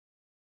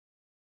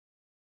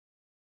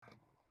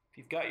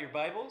you've got your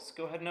Bibles,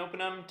 go ahead and open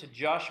them to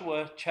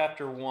Joshua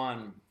chapter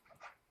 1.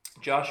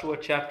 Joshua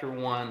chapter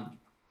 1.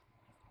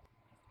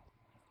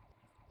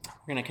 We're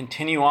going to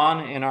continue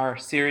on in our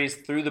series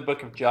through the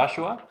book of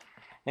Joshua.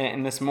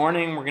 And this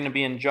morning we're going to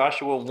be in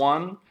Joshua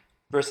 1,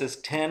 verses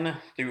 10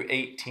 through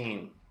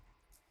 18.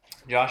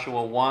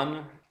 Joshua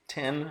 1,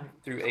 10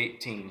 through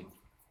 18.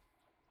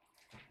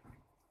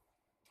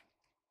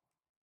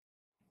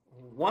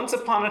 Once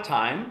upon a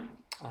time,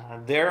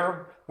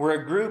 there were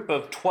a group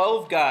of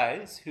 12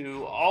 guys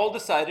who all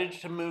decided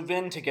to move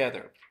in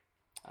together.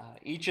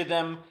 Each of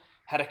them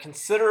had a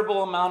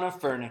considerable amount of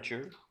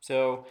furniture,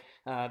 so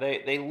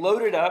they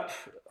loaded up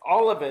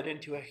all of it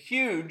into a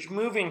huge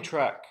moving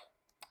truck.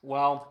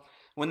 Well,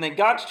 when they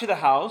got to the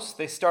house,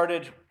 they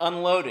started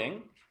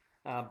unloading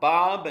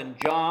Bob and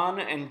John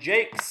and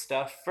Jake's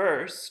stuff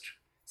first,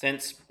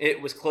 since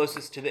it was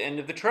closest to the end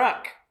of the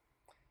truck.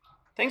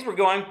 Things were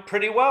going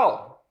pretty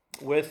well.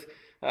 With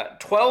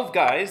 12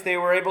 guys, they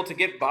were able to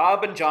get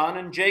Bob and John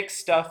and Jake's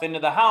stuff into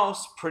the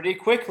house pretty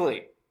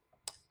quickly.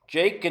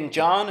 Jake and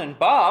John and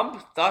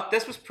Bob thought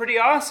this was pretty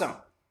awesome.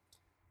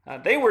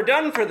 They were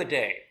done for the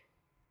day.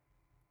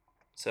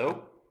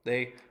 So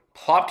they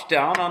plopped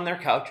down on their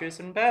couches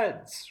and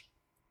beds.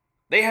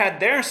 They had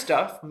their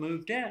stuff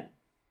moved in.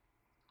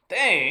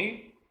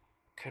 They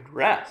could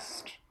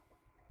rest.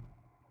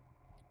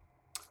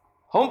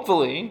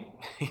 Hopefully,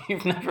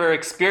 you've never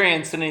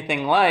experienced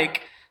anything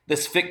like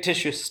this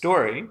fictitious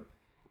story,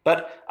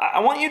 but I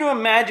want you to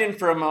imagine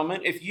for a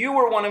moment if you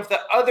were one of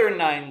the other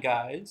 9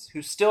 guys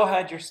who still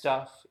had your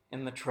stuff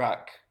in the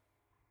truck.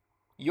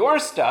 Your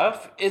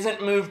stuff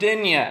isn't moved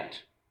in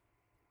yet,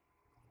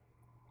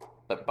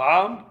 but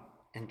Bob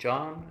and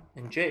John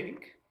and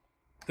Jake,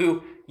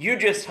 who you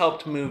just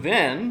helped move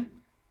in,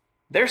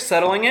 they're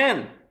settling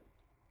in,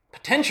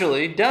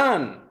 potentially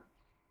done,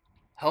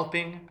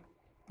 helping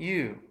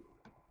you.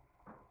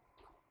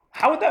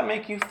 How would that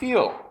make you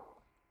feel?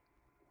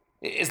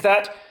 Is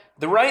that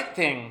the right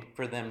thing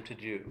for them to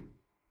do?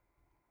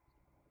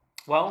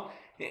 Well,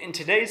 in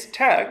today's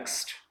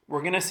text,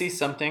 we're going to see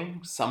something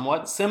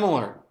somewhat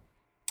similar.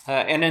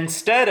 And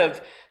instead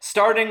of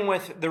starting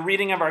with the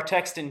reading of our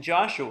text in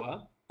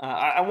Joshua,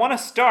 I want to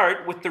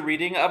start with the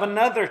reading of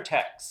another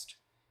text,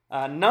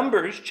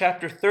 Numbers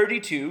chapter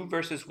 32,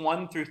 verses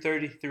 1 through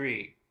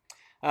 33.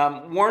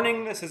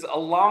 Warning, this is a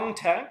long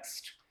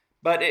text,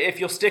 but if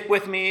you'll stick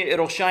with me,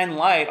 it'll shine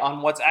light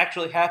on what's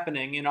actually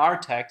happening in our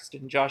text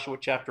in Joshua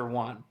chapter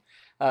 1.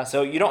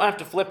 So you don't have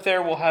to flip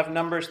there. We'll have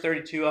Numbers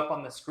 32 up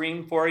on the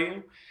screen for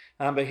you.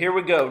 But here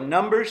we go.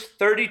 Numbers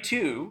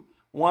 32,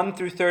 1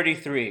 through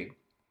 33.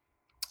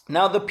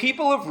 Now the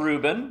people of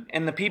Reuben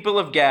and the people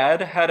of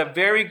Gad had a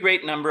very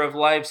great number of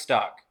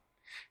livestock.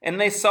 And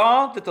they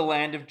saw that the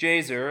land of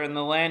Jazer and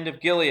the land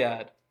of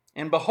Gilead,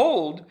 and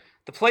behold,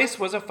 the place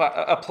was a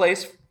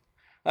place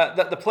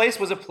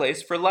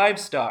for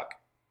livestock.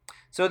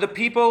 So the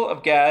people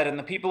of Gad and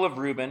the people of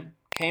Reuben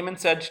came and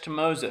said to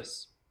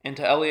Moses and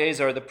to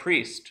Eleazar the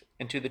priest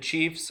and to the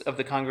chiefs of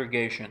the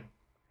congregation,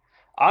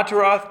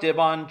 Ataroth,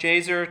 Dibon,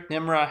 Jazer,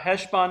 Nimrah,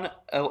 Heshbon,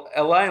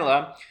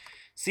 Elilah,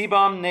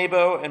 Sebam,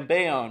 Nebo, and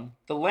Baon,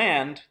 the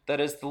land that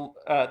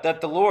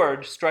the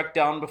Lord struck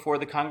down before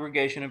the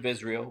congregation of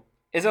Israel,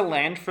 is a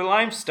land for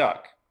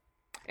livestock,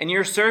 and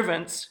your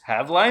servants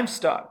have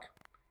livestock.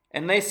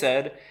 And they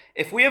said,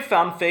 if we have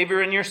found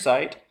favor in your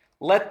sight,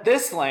 let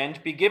this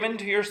land be given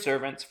to your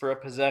servants for a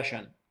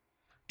possession.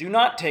 Do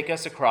not take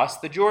us across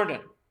the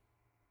Jordan.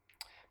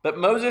 But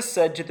Moses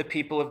said to the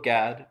people of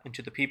Gad and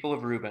to the people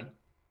of Reuben,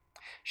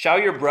 shall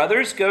your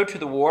brothers go to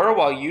the war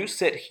while you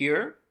sit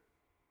here?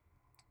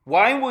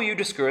 Why will you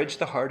discourage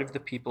the heart of the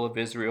people of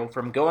Israel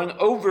from going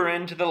over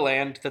into the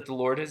land that the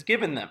Lord has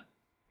given them?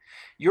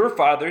 Your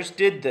fathers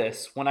did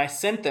this when I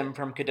sent them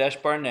from Kadesh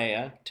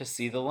Barnea to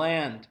see the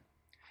land.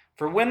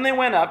 For when they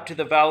went up to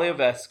the valley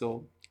of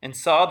Eshcol and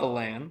saw the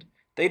land,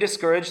 they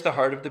discouraged the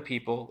heart of the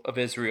people of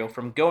Israel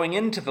from going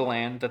into the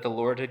land that the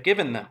Lord had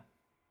given them.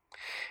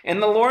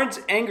 And the Lord's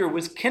anger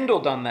was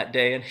kindled on that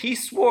day, and he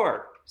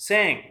swore,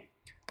 saying,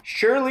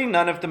 surely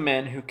none of the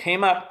men who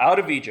came up out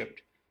of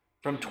Egypt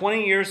from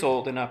 20 years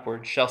old and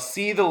upward shall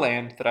see the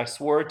land that I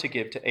swore to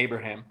give to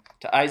Abraham,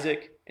 to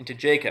Isaac, and to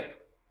Jacob,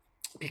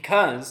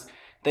 because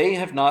they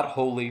have not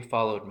wholly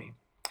followed me.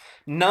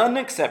 None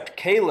except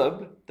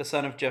Caleb, the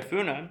son of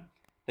Jephunneh,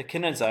 the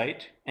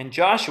Kenizzite, and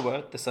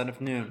Joshua, the son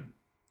of Nun.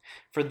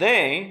 For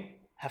they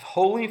have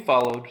wholly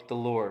followed the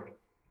Lord.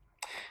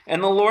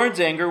 And the Lord's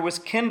anger was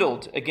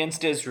kindled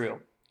against Israel,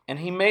 and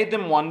he made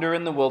them wander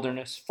in the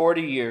wilderness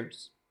 40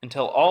 years,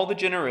 until all the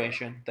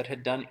generation that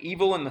had done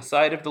evil in the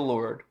sight of the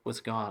Lord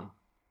was gone.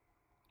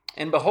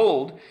 And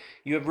behold,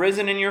 you have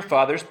risen in your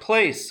father's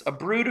place, a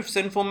brood of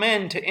sinful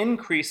men, to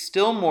increase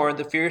still more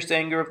the fierce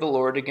anger of the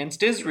Lord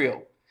against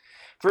Israel.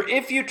 For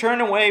if you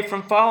turn away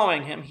from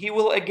following him, he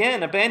will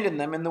again abandon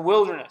them in the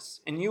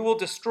wilderness, and you will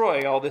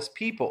destroy all this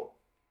people.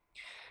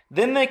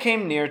 Then they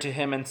came near to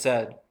him and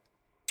said,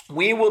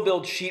 we will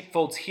build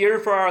sheepfolds here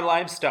for our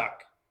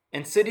livestock,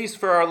 and cities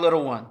for our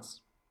little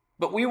ones.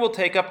 But we will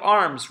take up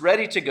arms,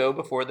 ready to go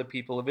before the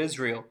people of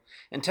Israel,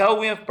 until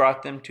we have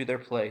brought them to their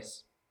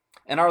place.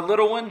 And our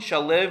little ones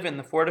shall live in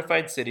the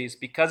fortified cities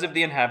because of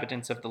the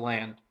inhabitants of the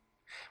land.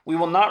 We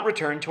will not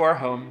return to our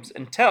homes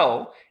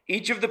until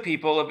each of the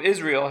people of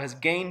Israel has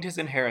gained his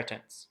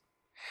inheritance.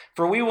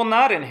 For we will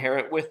not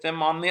inherit with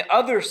them on the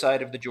other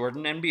side of the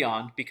Jordan and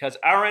beyond, because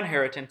our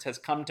inheritance has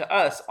come to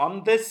us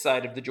on this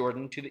side of the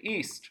Jordan to the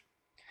east.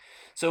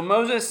 So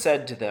Moses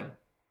said to them,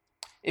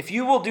 if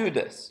you will do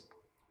this,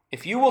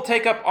 if you will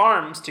take up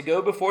arms to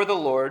go before the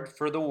Lord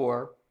for the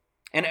war,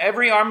 and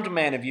every armed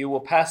man of you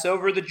will pass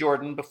over the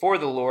Jordan before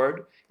the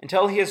Lord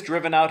until he has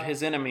driven out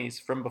his enemies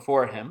from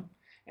before him,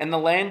 and the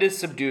land is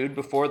subdued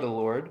before the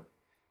Lord,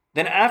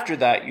 then after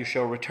that you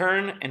shall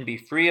return and be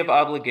free of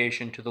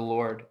obligation to the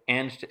Lord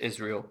and to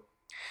Israel.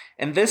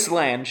 And this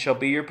land shall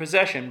be your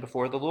possession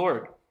before the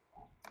Lord.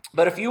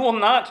 But if you will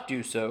not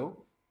do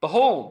so,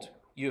 behold,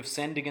 you have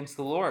sinned against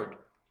the Lord,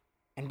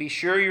 and be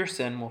sure your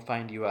sin will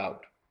find you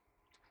out.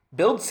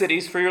 Build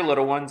cities for your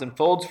little ones and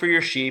folds for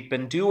your sheep,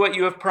 and do what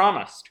you have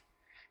promised.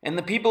 And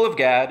the people of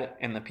Gad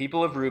and the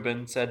people of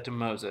Reuben said to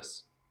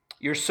Moses,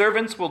 your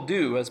servants will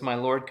do as my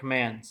Lord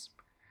commands.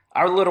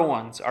 Our little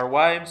ones, our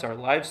wives, our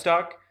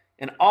livestock,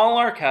 and all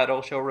our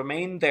cattle shall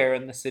remain there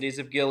in the cities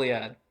of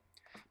Gilead.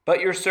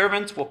 But your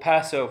servants will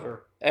pass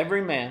over,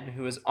 every man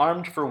who is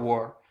armed for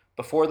war,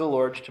 before the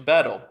Lord to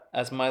battle,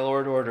 as my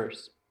Lord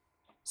orders.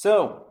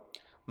 So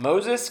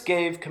Moses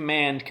gave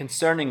command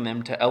concerning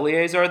them to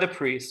Eleazar the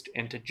priest,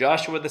 and to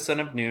Joshua the son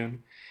of Nun,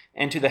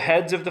 and to the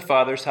heads of the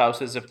fathers'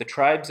 houses of the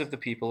tribes of the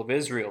people of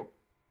Israel.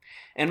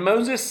 And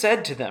Moses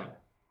said to them,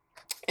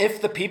 if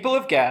the people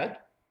of Gad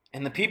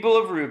and the people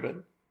of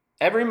Reuben,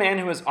 every man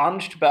who is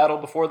armed to battle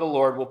before the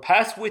Lord, will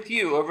pass with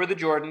you over the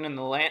Jordan, and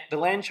the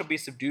land shall be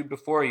subdued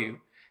before you,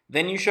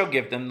 then you shall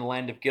give them the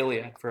land of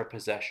Gilead for a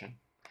possession.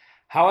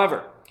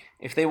 However,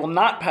 if they will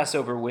not pass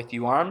over with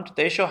you armed,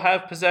 they shall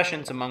have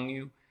possessions among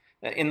you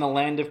in the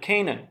land of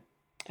Canaan.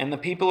 And the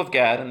people of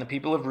Gad and the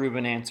people of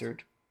Reuben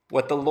answered,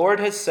 what the Lord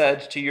has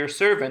said to your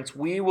servants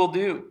we will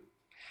do.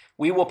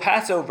 We will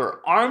pass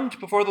over armed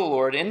before the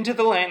Lord into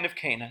the land of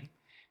Canaan,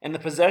 and the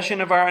possession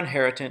of our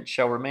inheritance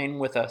shall remain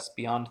with us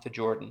beyond the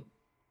Jordan.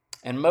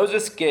 And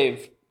Moses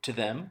gave to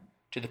them,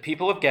 to the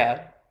people of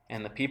Gad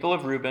and the people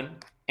of Reuben,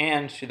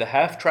 and to the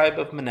half-tribe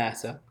of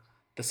Manasseh,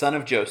 the son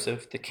of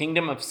Joseph, the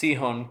kingdom of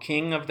Sihon,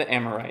 king of the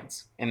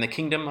Amorites, and the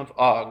kingdom of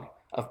Og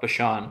of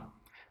Bashan,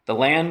 the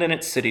land and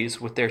its cities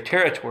with their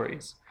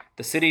territories,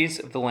 the cities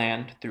of the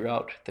land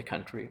throughout the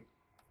country.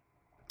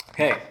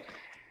 Okay,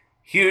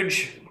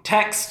 huge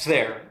text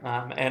there.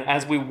 And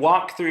as we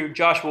walk through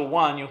Joshua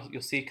 1,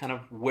 you'll see kind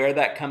of where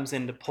that comes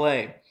into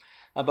play.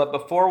 But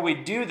before we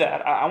do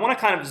that, I want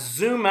to kind of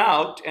zoom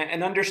out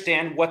and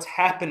understand what's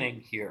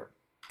happening here.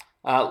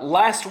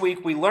 Last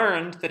week, we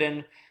learned that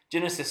in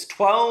Genesis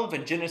 12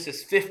 and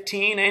Genesis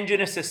 15 and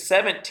Genesis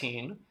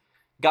 17,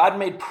 God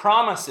made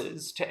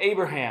promises to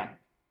Abraham.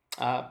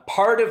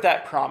 Part of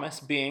that promise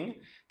being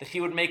that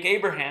he would make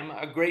Abraham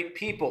a great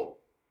people.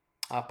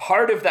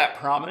 Part of that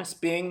promise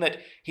being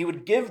that he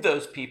would give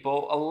those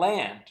people a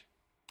land.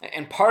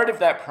 And part of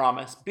that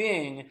promise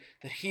being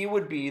that he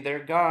would be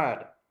their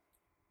God.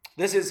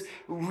 This is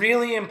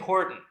really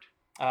important.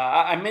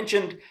 I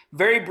mentioned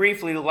very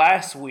briefly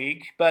last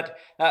week, but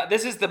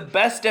this is the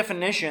best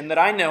definition that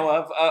I know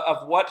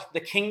of what the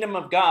kingdom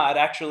of God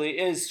actually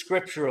is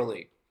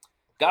scripturally.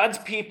 God's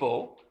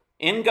people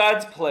in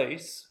God's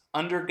place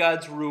under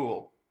God's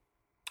rule.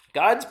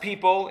 God's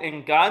people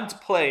in God's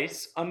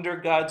place under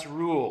God's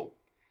rule.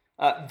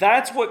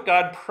 That's what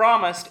God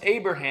promised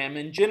Abraham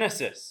in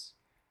Genesis.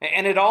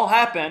 And it all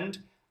happened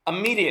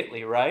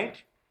immediately,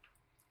 right?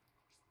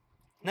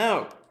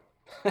 No,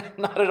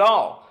 not at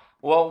all.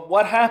 Well,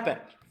 what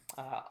happened?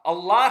 A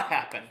lot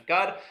happened.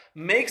 God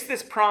makes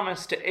this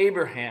promise to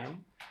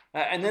Abraham,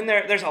 and then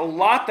there's a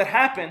lot that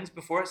happens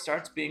before it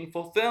starts being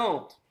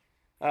fulfilled.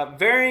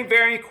 Very,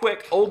 very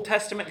quick Old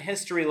Testament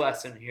history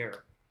lesson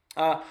here.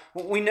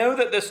 We know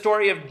that the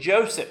story of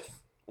Joseph,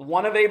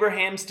 one of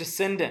Abraham's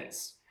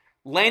descendants,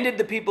 landed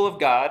the people of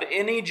God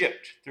in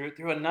Egypt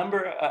through a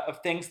number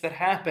of things that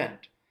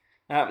happened.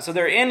 So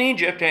they're in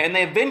Egypt, and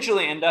they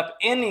eventually end up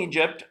in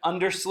Egypt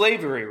under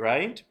slavery,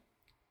 right?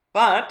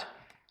 But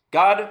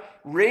God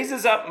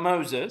raises up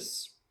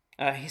Moses.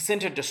 He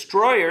sent a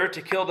destroyer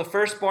to kill the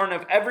firstborn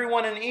of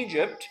everyone in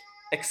Egypt,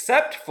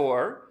 except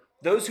for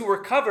those who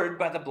were covered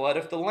by the blood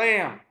of the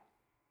Lamb.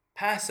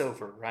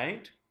 Passover,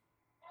 right?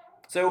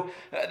 So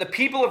the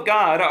people of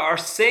God are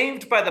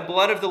saved by the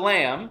blood of the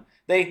Lamb.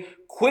 They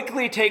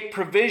quickly take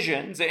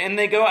provisions, and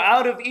they go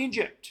out of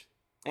Egypt,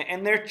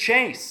 and they're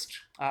chased.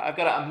 I've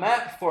got a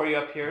map for you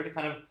up here to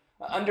kind of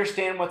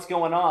understand what's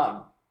going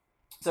on.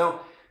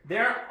 So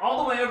they're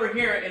all the way over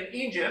here in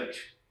Egypt.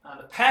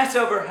 The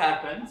Passover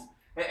happens,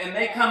 and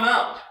they come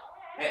out.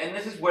 And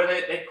this is where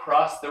they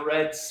cross the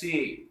Red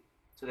Sea.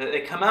 So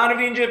they come out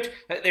of Egypt,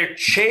 they're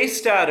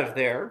chased out of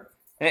there,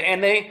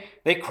 and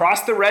they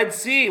cross the Red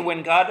Sea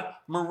when God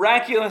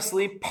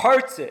miraculously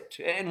parts it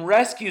and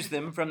rescues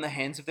them from the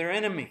hands of their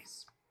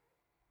enemies.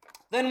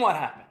 Then what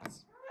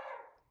happens?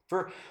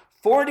 For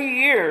 40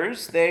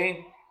 years,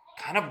 they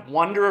kind of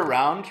wander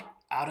around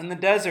out in the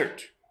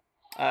desert.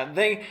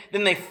 Then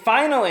they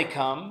finally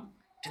come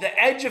to the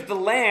edge of the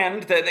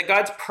land that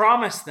God's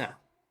promised them.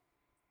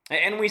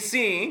 And we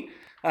see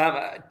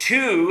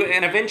two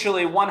and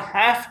eventually one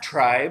half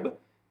tribe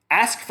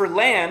ask for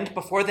land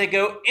before they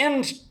go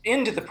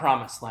into the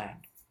promised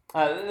land.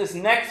 This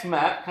next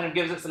map kind of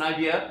gives us an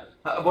idea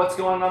of what's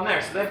going on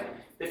there. So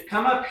they've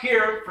come up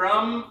here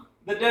from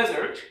the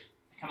desert,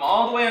 come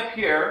all the way up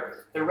here.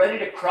 They're ready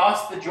to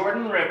cross the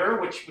Jordan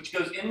River, which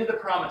goes into the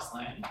promised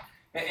land.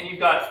 And you've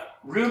got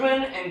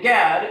Reuben and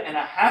Gad and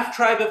a half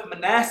tribe of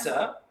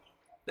Manasseh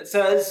that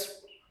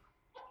says,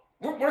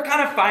 we're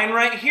kind of fine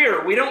right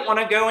here. We don't want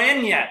to go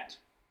in yet.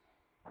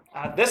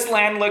 This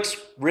land looks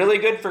really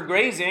good for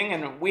grazing,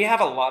 and we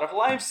have a lot of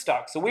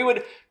livestock. So we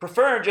would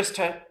prefer just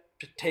to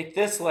take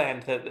this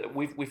land. That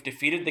we've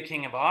defeated the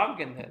king of Og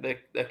and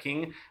the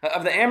king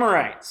of the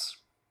Amorites.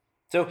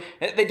 So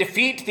they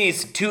defeat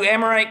these two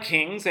Amorite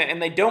kings,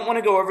 and they don't want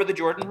to go over the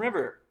Jordan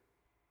River.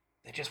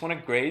 They just want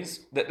to graze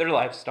their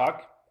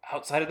livestock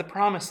outside of the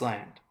promised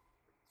land.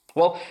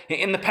 Well,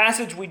 in the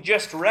passage we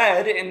just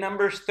read in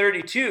Numbers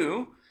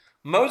 32,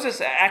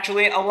 Moses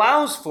actually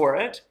allows for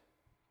it,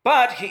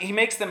 but he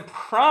makes them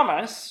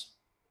promise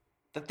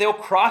that they'll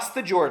cross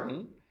the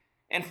Jordan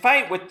and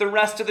fight with the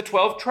rest of the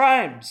 12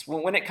 tribes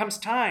when it comes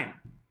time.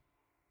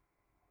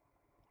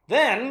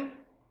 Then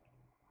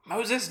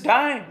Moses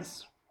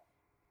dies.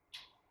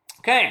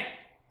 Okay,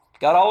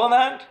 got all of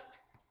that?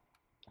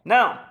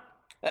 Now,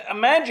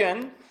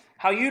 imagine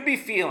how you'd be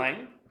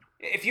feeling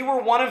if you were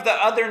one of the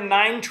other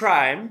 9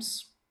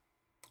 tribes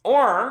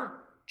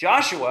or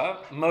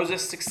Joshua,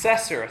 Moses'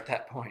 successor at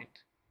that point.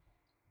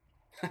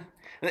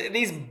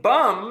 These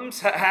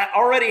bums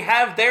already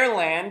have their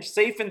land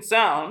safe and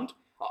sound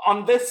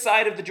on this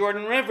side of the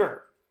Jordan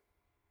River.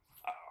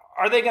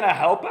 Are they going to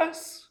help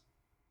us?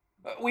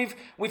 We've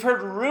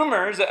heard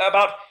rumors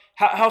about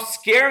how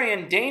scary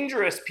and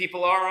dangerous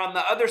people are on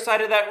the other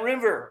side of that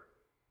river.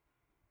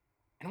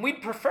 And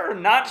we'd prefer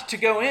not to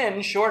go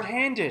in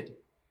short-handed.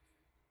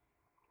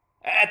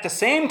 At the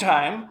same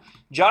time,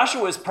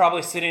 Joshua's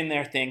probably sitting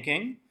there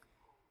thinking,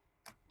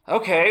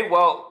 okay,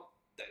 well,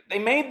 they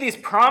made these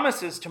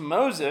promises to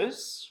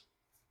Moses,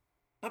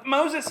 but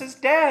Moses is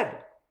dead.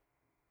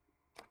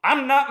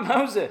 I'm not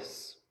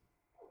Moses.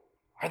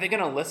 Are they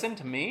going to listen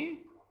to me?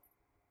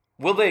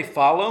 Will they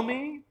follow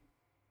me?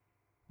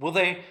 Will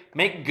they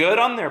make good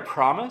on their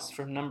promise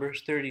from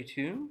Numbers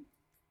 32?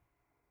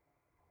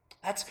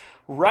 That's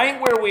right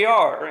where we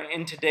are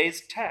in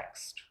today's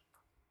text.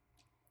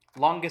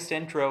 Longest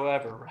intro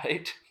ever,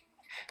 right?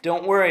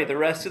 Don't worry, the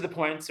rest of the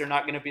points are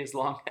not going to be as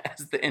long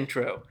as the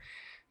intro.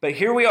 But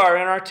here we are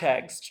in our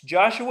text,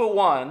 Joshua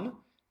 1,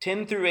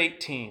 10 through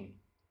 18.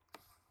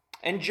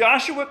 And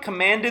Joshua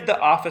commanded the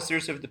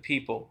officers of the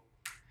people,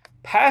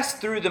 pass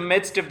through the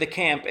midst of the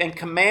camp and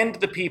command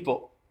the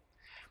people,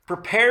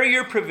 prepare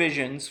your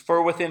provisions,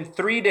 for within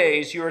 3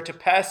 days you are to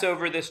pass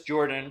over this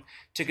Jordan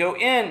to go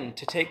in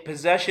to take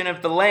possession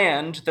of the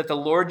land that the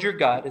Lord your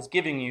God is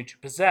giving you to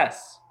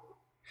possess.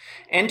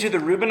 And to the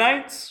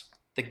Reubenites,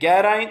 the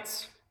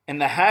Gadites, and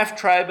the half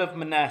tribe of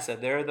Manasseh,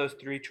 there are those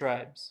 3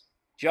 tribes,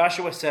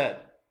 Joshua said,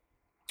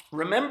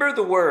 remember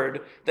the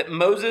word that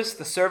Moses,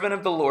 the servant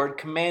of the Lord,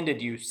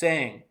 commanded you,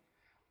 saying,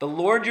 the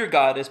Lord your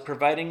God is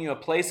providing you a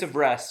place of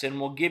rest and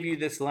will give you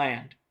this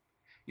land.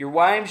 Your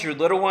wives, your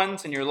little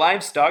ones, and your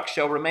livestock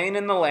shall remain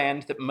in the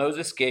land that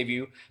Moses gave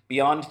you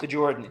beyond the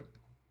Jordan.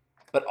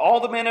 But all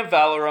the men of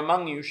valor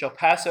among you shall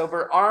pass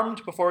over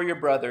armed before your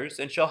brothers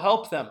and shall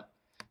help them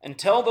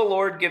until the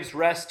Lord gives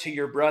rest to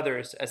your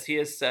brothers as he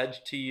has said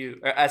to you,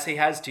 or as he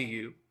has to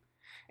you.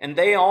 And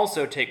they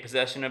also take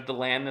possession of the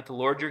land that the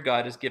Lord your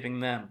God is giving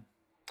them.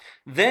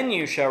 Then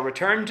you shall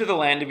return to the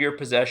land of your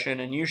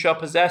possession, and you shall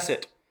possess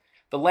it,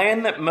 the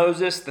land that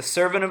Moses, the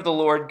servant of the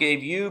Lord,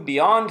 gave you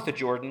beyond the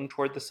Jordan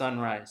toward the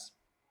sunrise.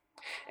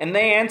 And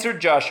they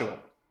answered Joshua.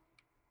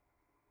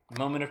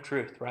 Moment of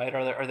truth, right?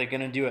 Are they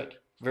going to do it?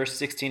 Verse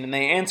 16, and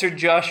they answered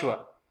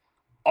Joshua,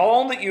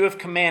 all that you have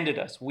commanded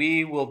us,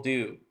 we will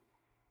do,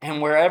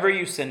 and wherever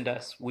you send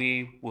us,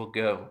 we will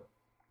go.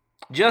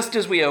 Just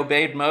as we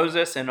obeyed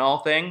Moses in all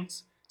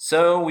things,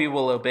 so we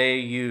will obey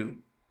you.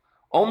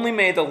 Only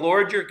may the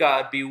Lord your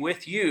God be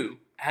with you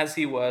as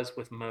he was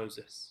with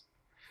Moses.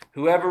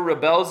 Whoever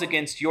rebels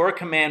against your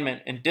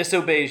commandment and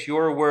disobeys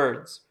your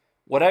words,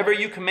 whatever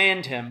you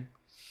command him,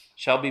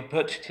 shall be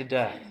put to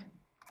death.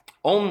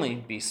 Only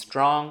be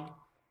strong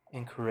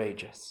and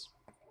courageous.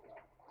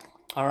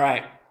 All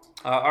right,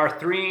 our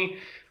 3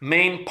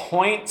 main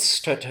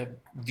points to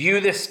view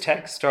this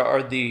text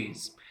are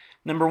these.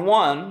 Number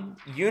 1,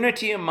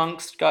 unity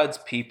amongst God's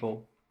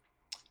people.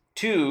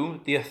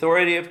 2, the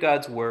authority of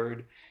God's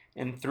word.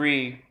 And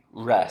 3,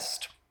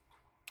 rest.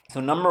 So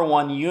number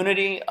 1,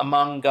 unity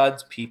among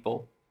God's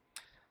people.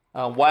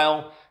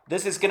 While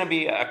this is going to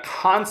be a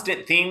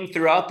constant theme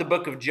throughout the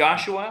book of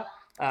Joshua,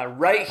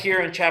 right here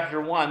in chapter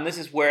 1, this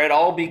is where it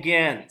all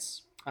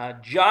begins.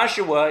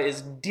 Joshua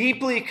is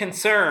deeply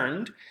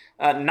concerned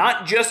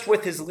not just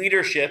with his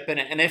leadership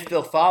and if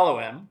they'll follow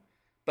him,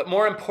 but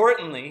more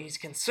importantly, he's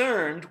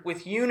concerned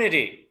with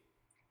unity.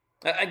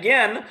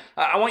 Again,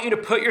 I want you to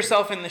put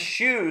yourself in the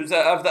shoes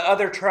of the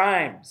other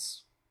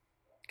tribes.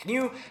 Can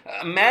you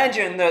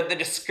imagine the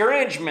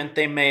discouragement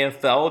they may have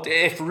felt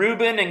if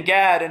Reuben and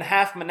Gad and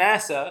half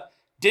Manasseh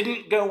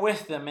didn't go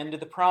with them into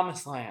the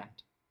promised land?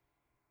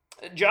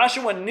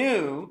 Joshua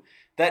knew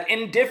that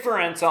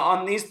indifference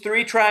on these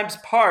three tribes'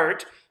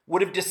 part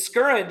would have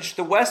discouraged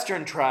the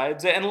western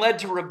tribes and led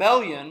to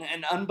rebellion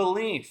and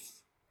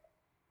unbelief.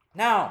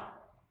 Now,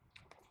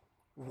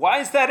 why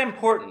is that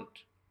important?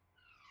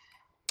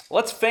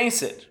 Let's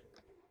face it,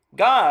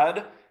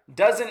 God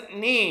doesn't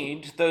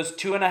need those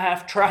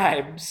 2.5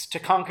 tribes to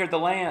conquer the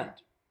land.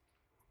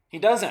 He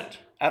doesn't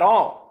at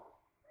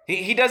all.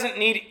 He doesn't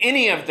need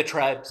any of the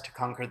tribes to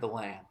conquer the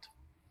land.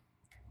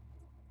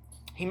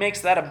 He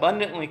makes that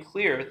abundantly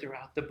clear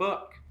throughout the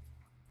book.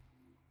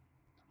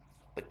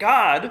 But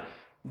God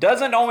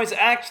doesn't always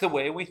act the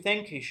way we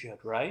think he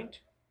should, right?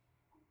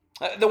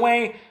 The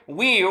way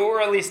we,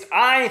 or at least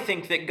I,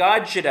 think that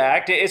God should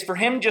act is for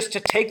him just to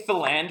take the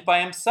land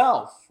by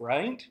himself,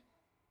 right?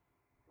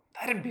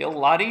 That'd be a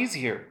lot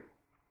easier.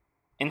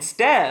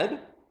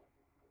 Instead,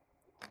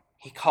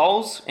 he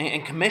calls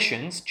and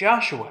commissions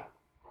Joshua,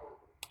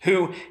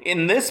 who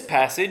in this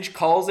passage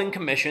calls and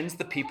commissions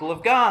the people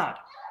of God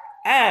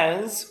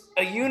as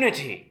a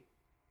unity.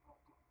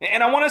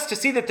 And I want us to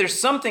see that there's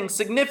something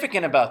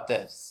significant about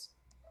this.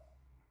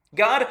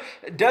 God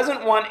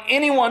doesn't want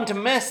anyone to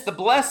miss the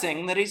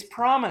blessing that he's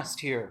promised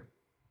here.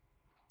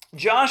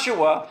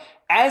 Joshua,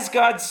 as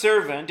God's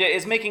servant,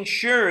 is making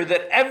sure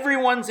that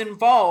everyone's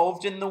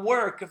involved in the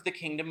work of the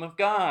kingdom of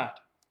God.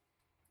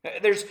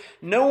 There's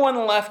no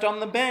one left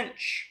on the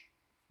bench.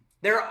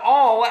 They're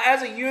all,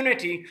 as a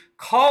unity,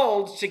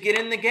 called to get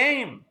in the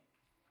game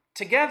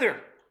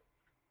together.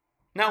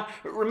 Now,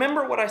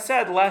 remember what I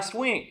said last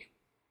week.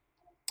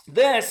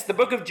 This, the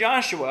book of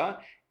Joshua,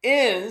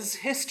 is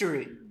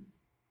history.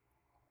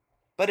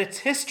 But it's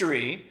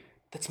history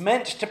that's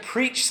meant to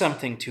preach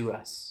something to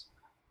us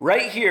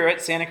right here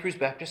at Santa Cruz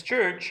Baptist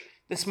Church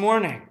this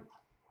morning.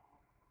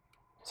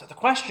 So the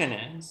question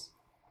is,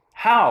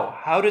 how?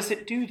 How does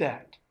it do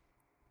that?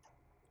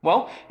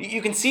 Well,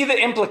 you can see the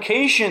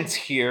implications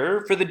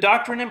here for the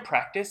doctrine and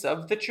practice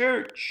of the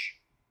church.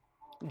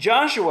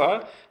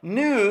 Joshua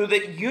knew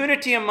that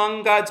unity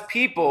among God's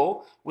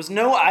people was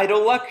no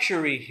idle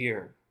luxury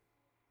here.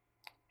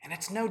 And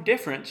it's no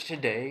different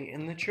today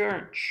in the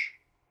church.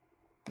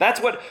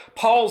 That's what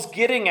Paul's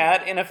getting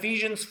at in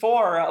Ephesians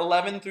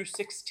 4:11 through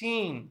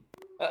 16.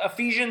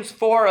 Ephesians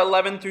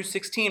 4:11 through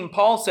 16,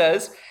 Paul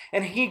says,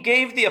 "And he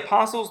gave the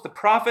apostles, the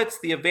prophets,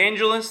 the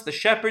evangelists, the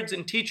shepherds,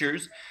 and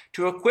teachers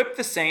to equip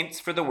the saints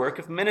for the work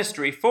of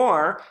ministry,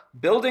 for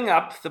building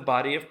up the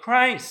body of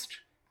Christ,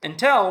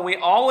 until we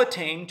all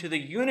attain to the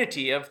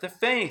unity of the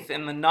faith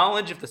and the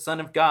knowledge of the Son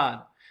of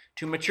God,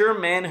 to mature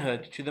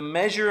manhood, to the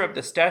measure of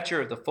the stature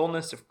of the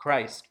fullness of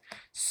Christ,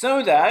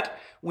 so that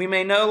we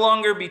may no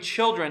longer be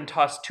children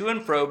tossed to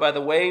and fro by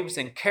the waves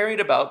and carried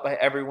about by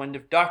every wind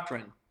of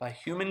doctrine, by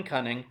human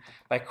cunning,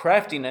 by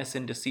craftiness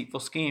and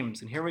deceitful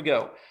schemes." And here we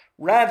go.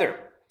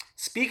 "Rather,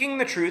 speaking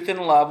the truth in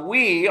love,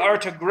 we are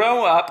to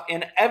grow up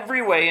in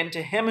every way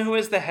into him who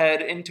is the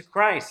head, into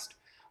Christ,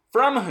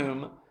 from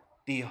whom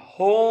the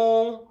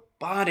whole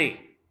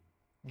body,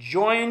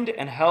 joined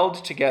and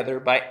held together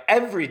by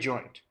every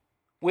joint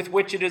with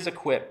which it is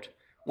equipped,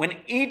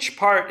 when each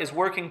part is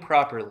working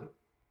properly,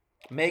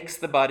 makes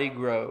the body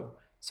grow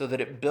so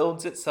that it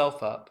builds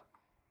itself up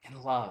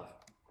in love."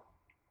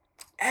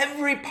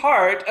 Every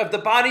part of the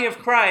body of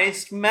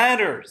Christ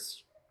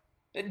matters.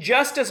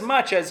 Just as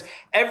much as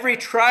every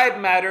tribe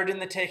mattered in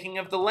the taking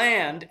of the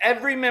land,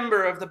 every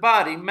member of the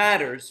body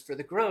matters for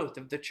the growth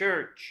of the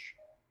church.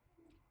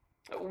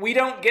 We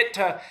don't get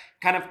to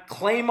kind of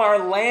claim our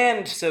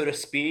land, so to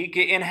speak,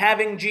 in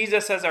having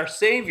Jesus as our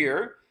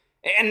Savior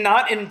and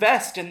not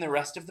invest in the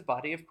rest of the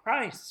body of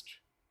Christ.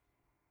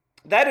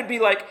 That'd be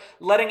like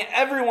letting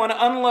everyone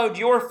unload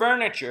your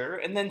furniture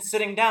and then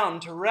sitting down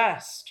to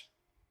rest.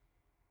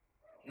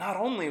 Not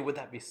only would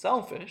that be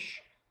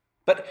selfish,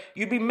 but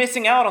you'd be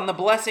missing out on the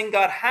blessing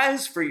God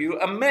has for you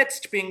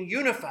amidst being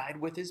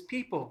unified with his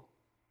people.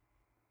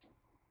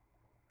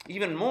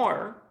 Even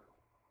more,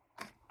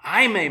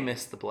 I may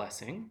miss the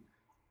blessing,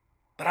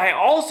 but I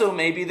also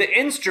may be the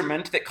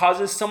instrument that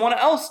causes someone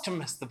else to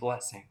miss the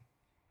blessing.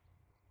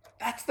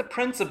 That's the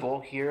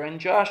principle here in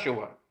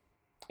Joshua.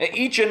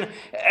 Each and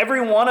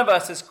every one of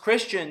us as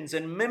Christians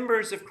and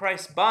members of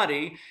Christ's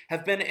body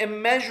have been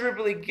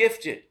immeasurably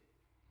gifted,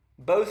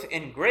 both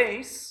in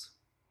grace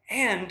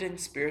and in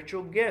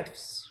spiritual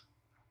gifts.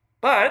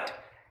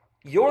 But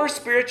your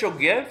spiritual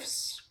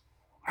gifts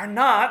are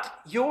not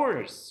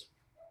yours.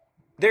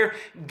 They're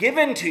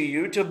given to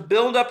you to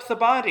build up the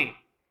body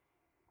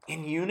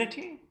in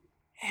unity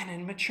and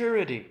in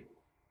maturity.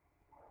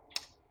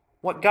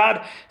 What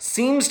God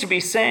seems to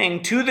be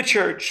saying to the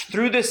church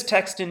through this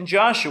text in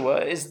Joshua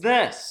is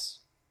this: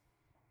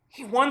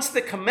 he wants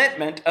the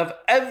commitment of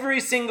every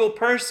single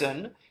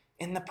person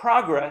in the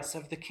progress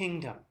of the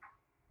kingdom.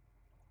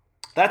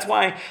 That's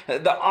why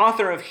the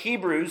author of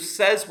Hebrews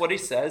says what he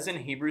says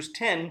in Hebrews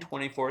 10,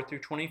 24 through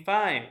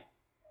 25.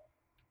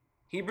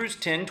 Hebrews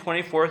 10,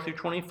 24 through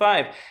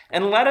 25.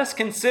 And let us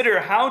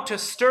consider how to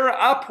stir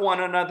up one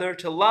another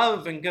to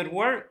love and good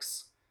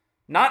works,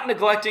 not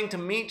neglecting to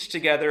meet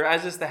together,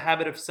 as is the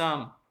habit of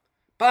some,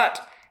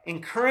 but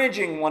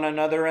encouraging one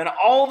another, and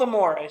all the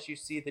more as you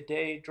see the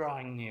day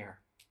drawing near.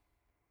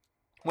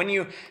 When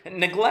you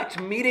neglect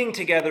meeting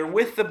together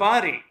with the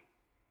body,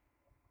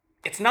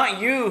 it's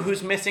not you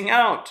who's missing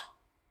out.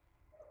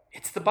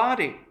 It's the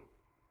body.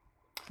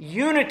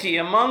 Unity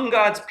among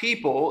God's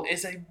people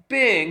is a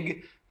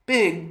big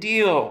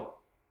deal.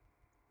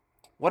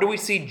 What do we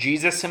see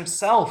Jesus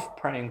himself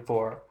praying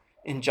for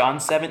in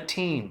John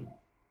 17?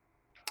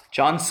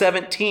 John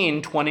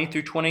 17, 20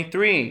 through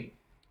 23.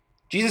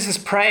 Jesus is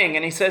praying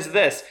and he says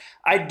this,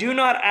 I do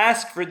not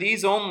ask for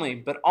these only,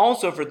 but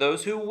also for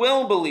those who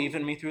will believe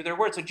in me through their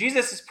word. So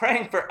Jesus is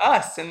praying for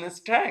us in this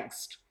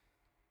text.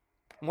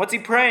 And what's he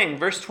praying?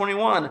 Verse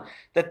 21,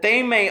 that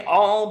they may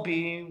all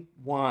be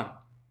one,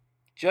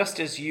 just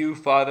as you,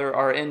 Father,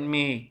 are in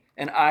me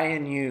and I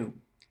in you,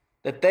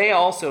 that they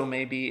also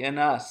may be in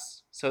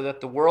us, so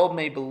that the world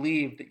may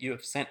believe that you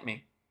have sent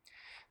me.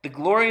 The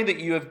glory that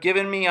you have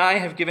given me, I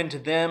have given to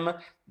them,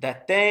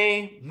 that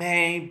they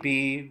may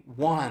be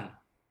one.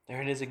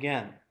 There it is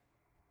again.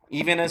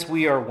 Even as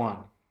we are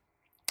one.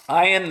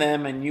 I and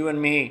them and you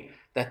and me,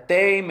 that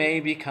they may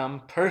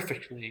become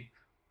perfectly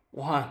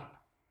one,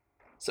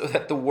 so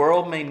that the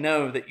world may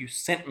know that you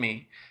sent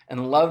me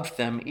and loved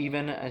them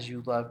even as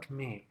you loved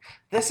me.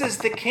 This is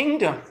the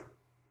kingdom.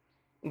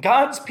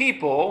 God's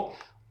people,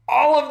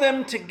 all of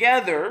them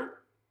together,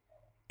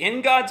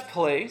 in God's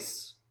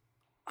place,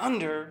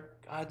 under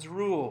God's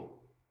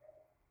rule.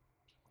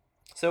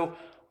 So,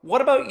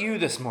 what about you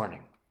this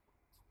morning?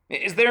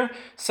 Is there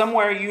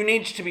somewhere you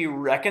need to be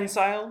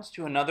reconciled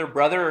to another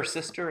brother or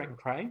sister in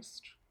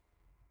Christ?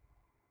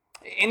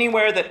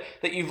 Anywhere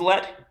that you've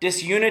let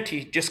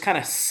disunity just kind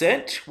of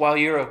sit while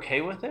you're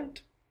okay with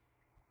it?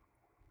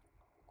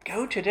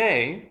 Go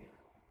today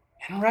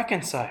and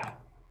reconcile.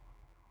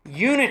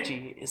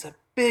 Unity is a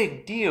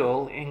big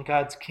deal in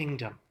God's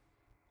kingdom.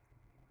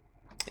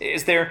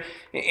 Is there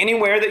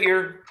anywhere that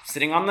you're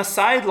sitting on the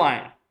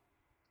sideline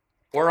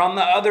or on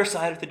the other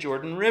side of the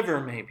Jordan River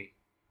maybe,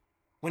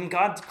 when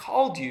God's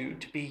called you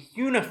to be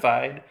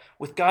unified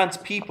with God's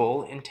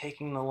people in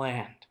taking the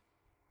land?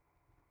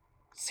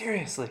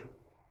 Seriously,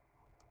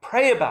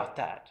 pray about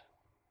that.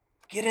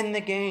 Get in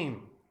the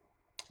game.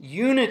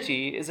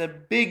 Unity is a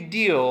big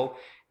deal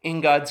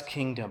in God's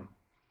kingdom.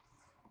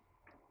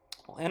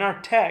 Well, in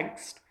our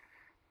text,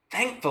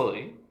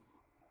 thankfully,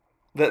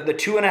 the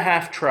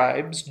 2.5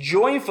 tribes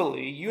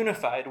joyfully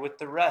unified with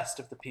the rest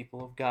of the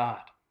people of God.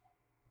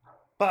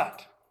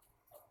 But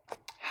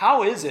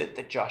how is it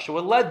that Joshua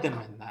led them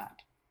in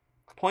that?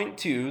 Point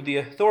to the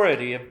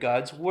authority of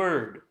God's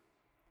word.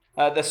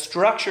 The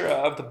structure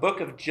of the book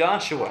of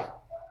Joshua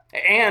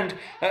and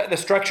the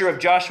structure of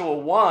Joshua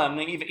 1,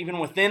 even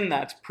within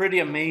that's pretty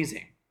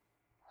amazing.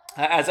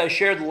 As I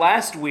shared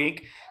last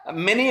week,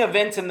 many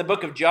events in the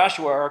book of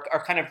Joshua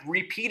are kind of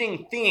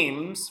repeating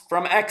themes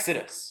from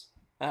Exodus.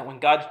 When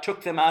God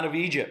took them out of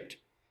Egypt,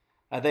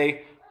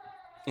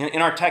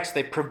 in our text,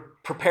 they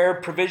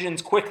prepared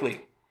provisions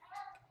quickly.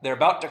 They're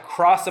about to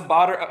cross a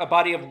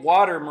body of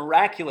water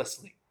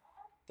miraculously.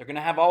 They're going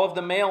to have all of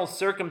the males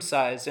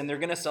circumcised, and they're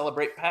going to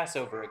celebrate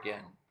Passover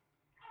again.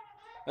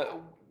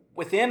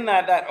 Within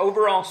that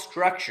overall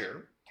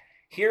structure,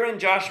 here in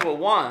Joshua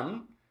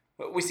 1,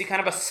 we see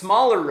kind of a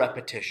smaller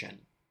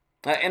repetition.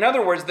 In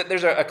other words, that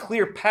there's a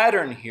clear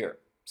pattern here.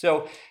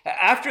 So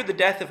after the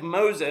death of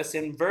Moses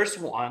in verse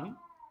 1,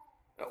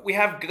 we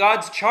have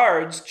God's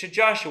charge to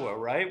Joshua,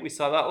 right? We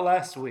saw that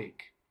last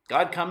week.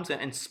 God comes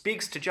and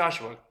speaks to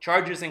Joshua,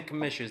 charges and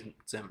commissions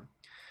him.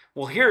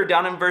 Well, here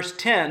down in verse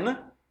 10,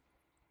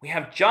 we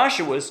have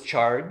Joshua's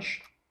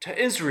charge to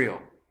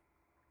Israel.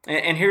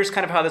 And here's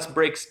kind of how this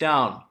breaks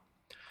down.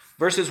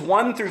 Verses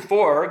 1 through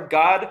 4,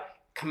 God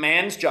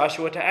commands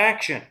Joshua to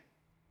action.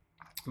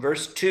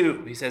 Verse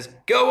 2, he says,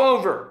 go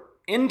over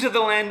into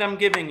the land I'm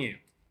giving you.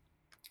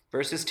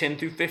 Verses 10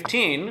 through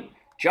 15,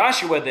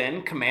 Joshua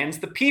then commands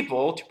the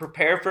people to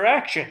prepare for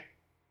action.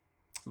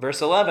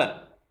 Verse 11,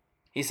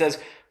 he says,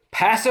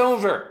 pass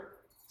over.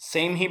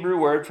 Same Hebrew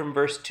word from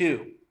verse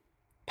 2.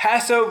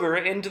 Pass over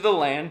into the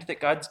land that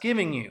God's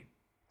giving you.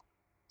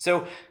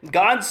 So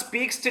God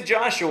speaks to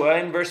Joshua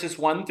in verses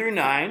 1 through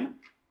 9,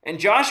 and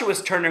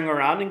Joshua's turning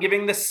around and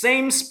giving the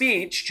same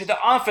speech to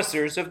the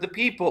officers of the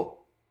people.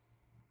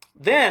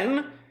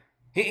 Then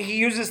he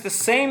uses the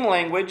same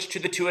language to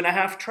the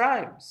 2.5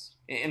 tribes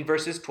in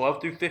verses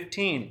 12 through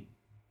 15.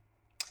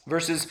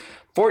 Verses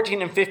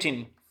 14 and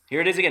 15,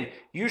 here it is again.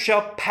 You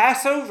shall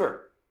pass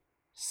over.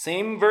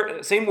 Same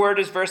word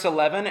as verse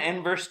 11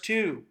 and verse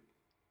 2.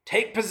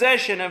 Take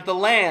possession of the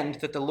land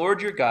that the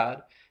Lord your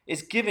God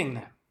is giving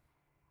them.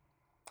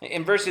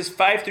 In verses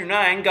 5 through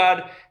 9,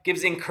 God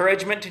gives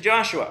encouragement to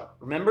Joshua.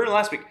 Remember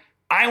last week,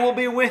 I will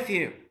be with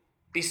you.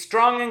 Be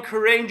strong and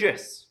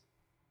courageous.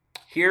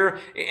 Here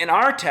in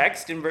our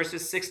text, in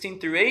verses 16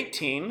 through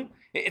 18,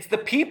 it's the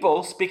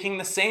people speaking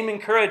the same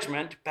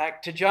encouragement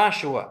back to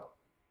Joshua.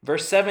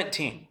 Verse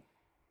 17,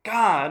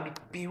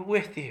 God be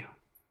with you.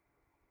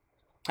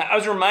 I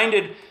was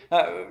reminded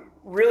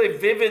really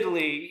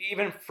vividly,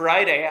 even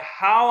Friday,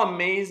 how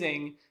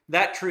amazing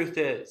that truth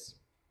is.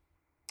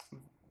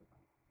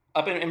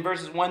 Up in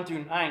verses 1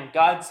 through 9,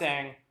 God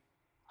saying,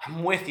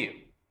 I'm with you.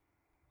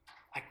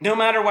 Like, no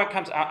matter what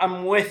comes,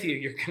 I'm with you.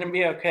 You're going to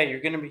be okay.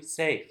 You're going to be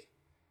safe.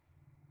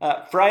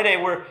 Friday,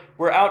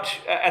 we're out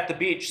at the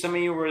beach. Some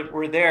of you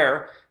were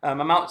there.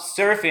 I'm out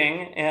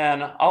surfing,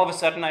 and all of a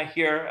sudden I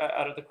hear,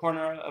 out of the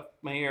corner of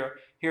my ear,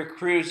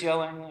 Cruz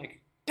yelling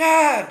like,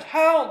 Dad,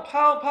 help,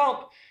 help,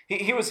 help.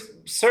 He was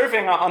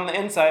surfing on the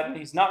inside, and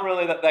he's not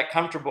really that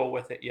comfortable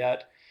with it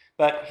yet.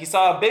 But he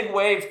saw a big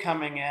wave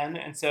coming in,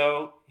 and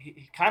so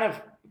he kind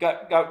of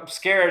got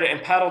scared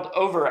and paddled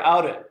over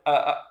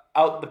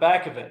out the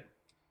back of it.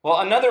 Well,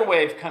 another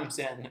wave comes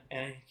in,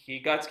 and he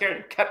got scared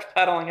and kept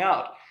paddling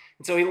out.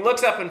 And so he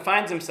looks up and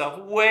finds himself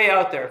way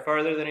out there,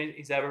 farther than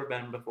he's ever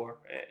been before.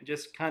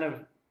 Just kind of,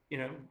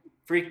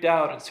 freaked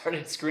out and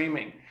started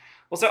screaming.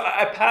 Well, so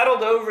I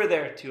paddled over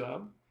there to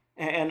him,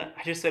 and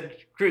I just said,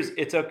 Cruz,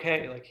 it's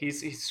okay. Like,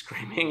 he's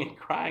screaming and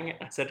crying. And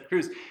I said,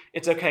 Cruz,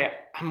 it's okay.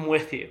 I'm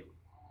with you.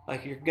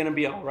 Like, you're going to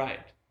be all right.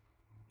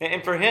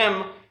 And for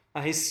him,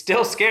 he's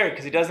still scared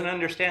because he doesn't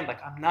understand.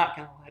 Like, I'm not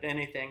going to let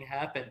anything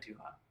happen to him.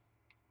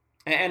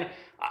 And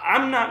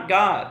I'm not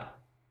God.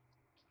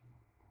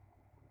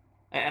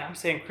 And I'm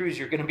saying, Cruz,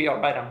 you're going to be all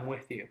right. I'm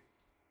with you.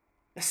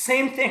 The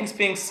same thing's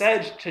being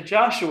said to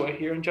Joshua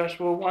here in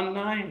Joshua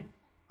 1:9.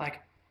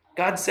 Like,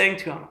 God's saying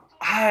to him,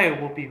 I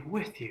will be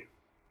with you.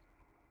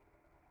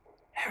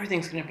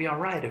 Everything's going to be all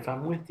right if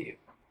I'm with you.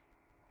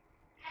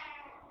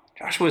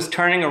 Joshua's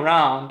turning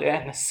around,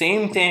 and the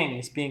same thing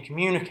is being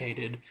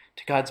communicated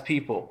to God's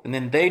people. And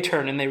then they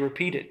turn and they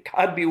repeat it.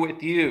 God be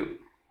with you.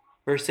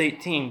 Verse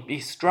 18, be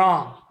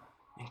strong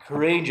and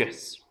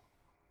courageous.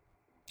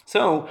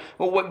 So,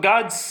 what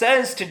God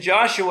says to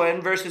Joshua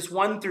in verses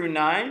 1 through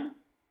 9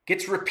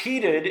 gets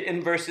repeated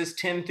in verses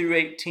 10 through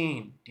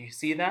 18. Do you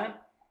see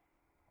that?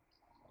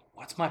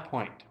 What's my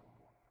point?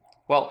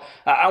 Well,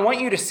 I want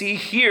you to see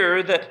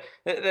here that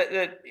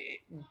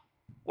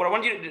what I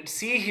want you to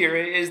see here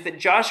is that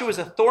Joshua's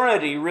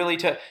authority really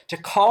to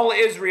call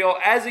Israel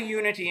as a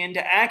unity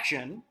into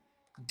action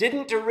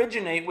didn't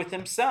originate with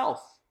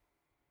himself.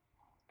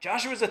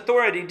 Joshua's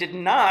authority did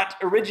not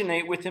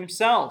originate with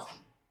himself.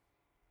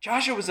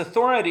 Joshua's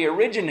authority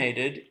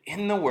originated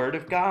in the Word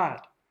of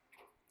God.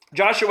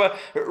 Joshua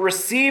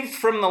received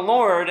from the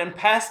Lord and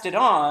passed it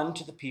on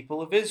to the people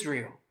of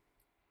Israel.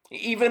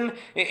 Even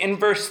in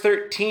verse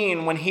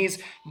 13, when he's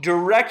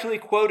directly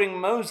quoting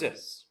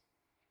Moses,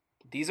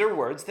 these are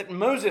words that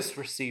Moses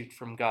received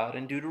from God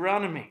in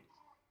Deuteronomy.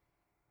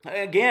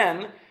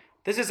 Again,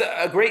 this is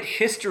a great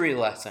history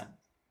lesson,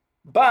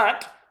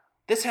 but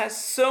this has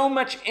so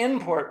much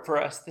import for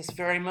us this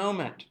very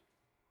moment.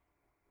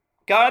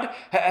 God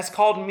has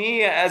called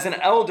me as an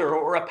elder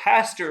or a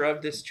pastor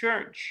of this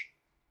church.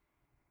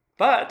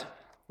 But,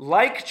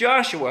 like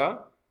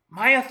Joshua,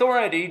 my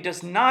authority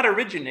does not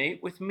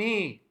originate with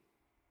me.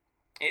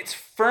 It's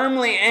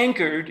firmly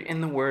anchored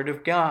in the Word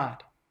of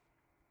God.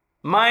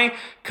 My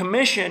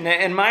commission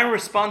and my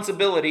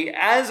responsibility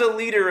as a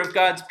leader of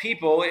God's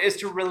people is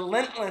to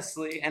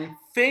relentlessly and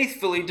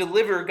faithfully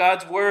deliver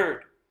God's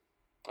Word,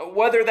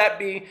 whether that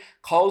be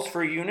calls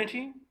for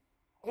unity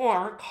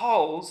or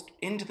calls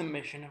into the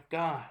mission of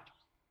God.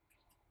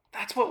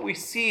 That's what we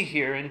see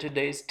here in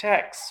today's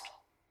text.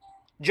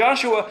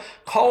 Joshua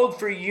called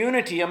for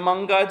unity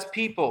among God's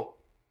people.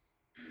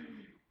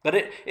 But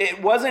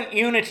it wasn't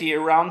unity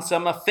around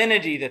some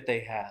affinity that they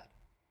had.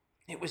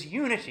 It was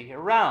unity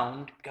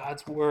around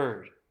God's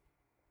Word.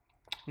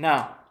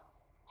 Now,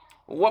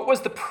 what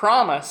was the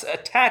promise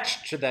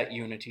attached to that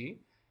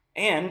unity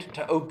and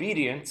to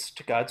obedience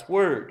to God's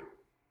Word?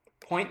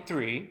 Point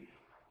 3,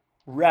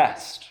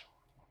 rest.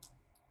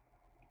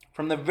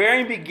 From the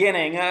very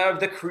beginning of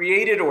the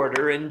created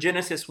order in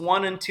Genesis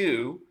 1 and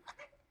 2,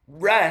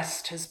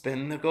 rest has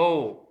been the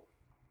goal.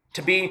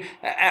 To be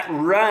at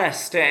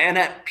rest and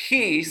at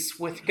peace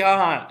with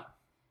God.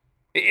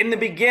 In the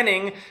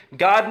beginning,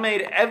 God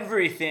made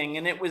everything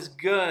and it was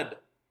good.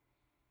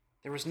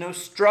 There was no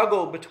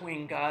struggle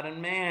between God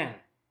and man.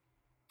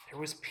 There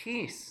was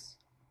peace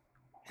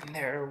and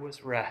there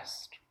was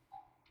rest.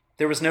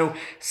 There was no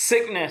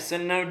sickness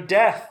and no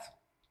death.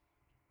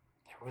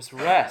 There was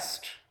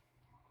rest.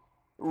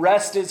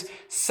 Rest is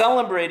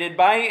celebrated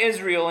by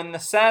Israel in the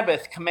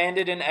Sabbath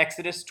commanded in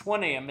Exodus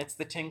 20 amidst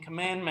the Ten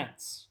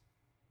Commandments.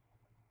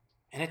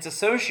 And it's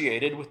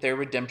associated with their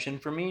redemption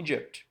from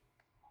Egypt.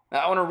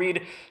 Now, I want to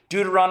read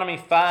Deuteronomy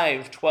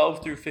 5,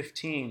 12 through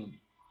 15.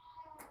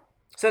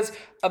 It says,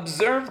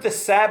 observe the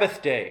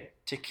Sabbath day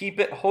to keep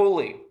it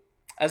holy,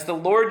 as the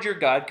Lord your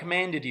God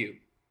commanded you.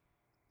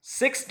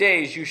 6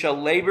 days you shall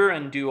labor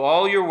and do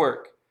all your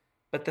work,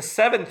 but the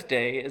seventh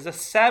day is a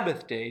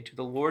Sabbath day to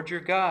the Lord your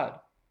God.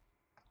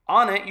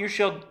 On it you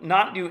shall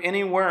not do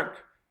any work,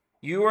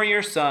 you or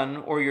your son,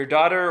 or your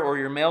daughter, or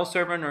your male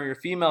servant, or your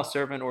female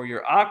servant, or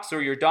your ox,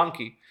 or your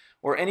donkey,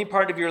 or any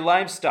part of your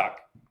livestock,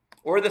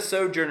 or the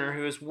sojourner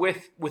who is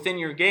within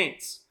your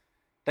gates,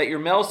 that your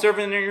male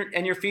servant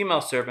and your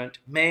female servant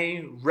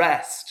may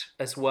rest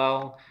as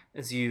well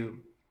as you.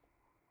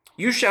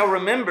 You shall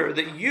remember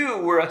that you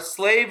were a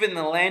slave in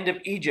the land of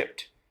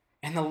Egypt,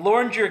 and the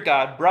Lord your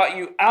God brought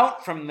you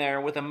out from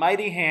there with a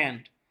mighty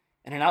hand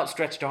and an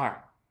outstretched arm.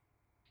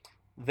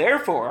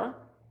 Therefore,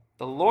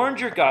 the Lord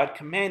your God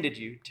commanded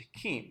you to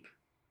keep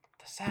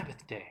the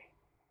Sabbath day.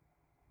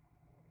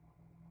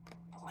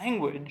 The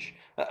language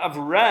of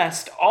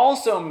rest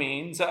also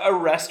means a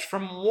rest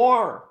from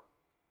war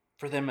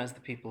for them as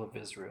the people of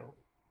Israel.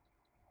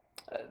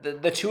 The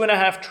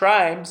 2.5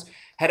 tribes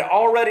had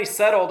already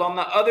settled on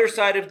the other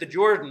side of the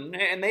Jordan,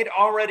 and they'd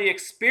already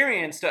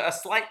experienced a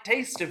slight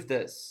taste of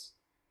this.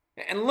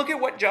 And look at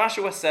what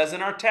Joshua says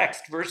in our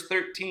text, verse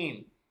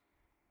 13.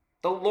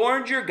 The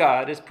Lord your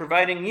God is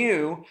providing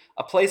you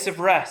a place of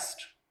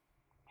rest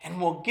and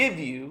will give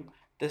you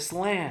this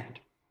land.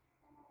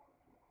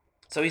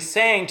 So he's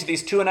saying to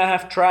these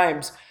 2.5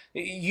 tribes,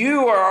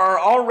 you are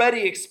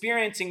already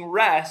experiencing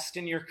rest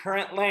in your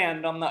current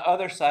land on the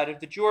other side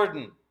of the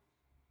Jordan.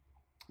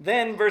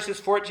 Then verses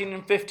 14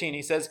 and 15,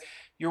 he says,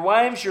 your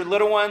wives, your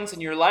little ones,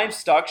 and your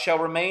livestock shall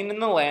remain in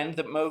the land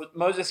that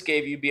Moses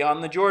gave you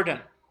beyond the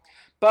Jordan.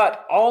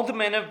 But all the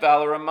men of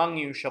valor among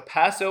you shall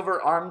pass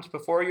over armed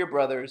before your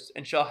brothers,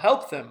 and shall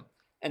help them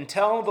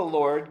until the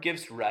Lord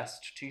gives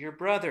rest to your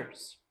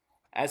brothers,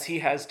 as he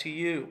has to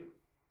you.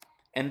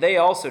 And they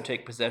also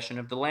take possession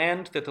of the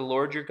land that the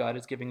Lord your God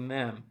is giving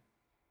them.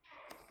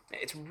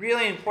 It's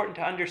really important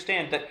to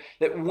understand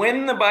that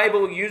when the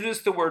Bible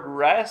uses the word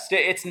rest,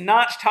 it's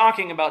not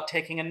talking about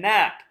taking a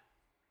nap,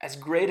 as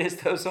great as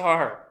those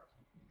are.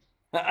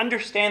 Now,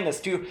 understand this.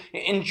 To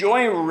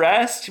enjoy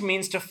rest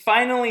means to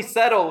finally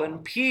settle in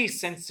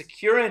peace and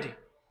security,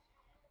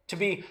 to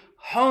be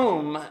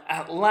home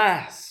at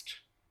last.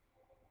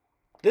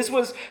 This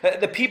was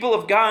the people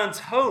of God's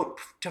hope,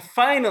 to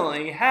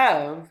finally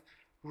have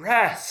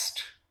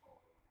rest.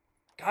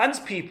 God's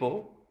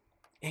people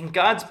in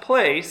God's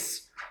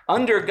place,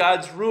 under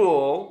God's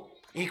rule,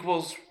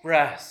 equals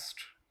rest.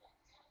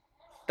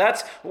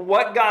 That's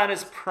what God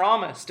has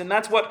promised, and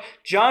that's what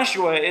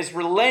Joshua is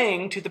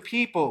relaying to the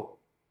people.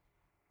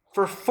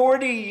 For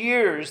 40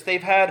 years,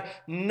 they've had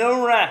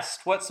no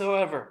rest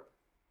whatsoever.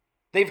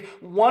 They've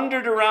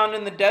wandered around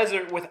in the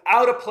desert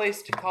without a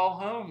place to call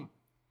home.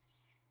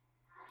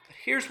 But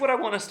here's what I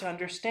want us to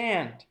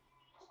understand.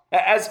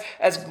 As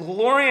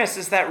glorious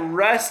as that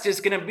rest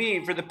is going to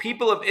be for the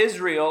people of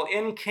Israel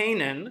in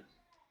Canaan,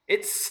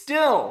 it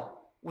still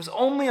was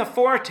only a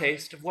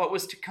foretaste of what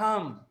was to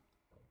come.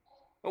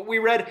 We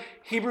read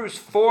Hebrews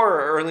 4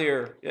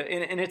 earlier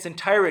in its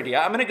entirety.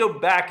 I'm going to go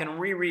back and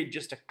reread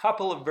just a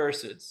couple of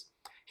verses.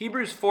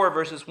 Hebrews 4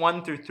 verses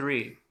 1 through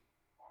 3. It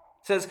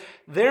says,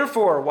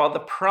 therefore, while the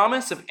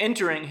promise of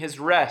entering his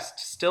rest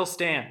still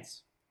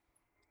stands,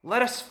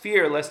 let us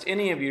fear lest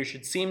any of you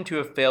should seem to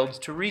have failed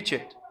to reach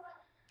it.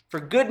 For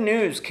good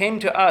news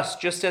came to us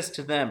just as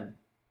to them.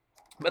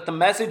 But the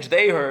message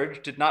they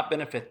heard did not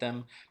benefit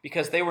them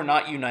because they were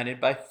not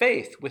united by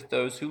faith with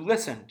those who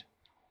listened.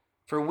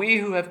 For we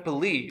who have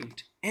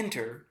believed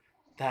enter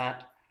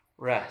that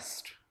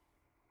rest.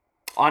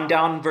 On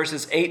down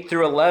verses 8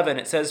 through 11,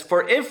 it says,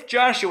 for if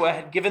Joshua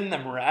had given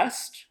them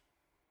rest,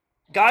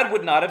 God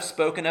would not have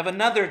spoken of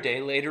another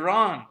day later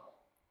on.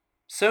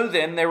 So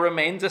then there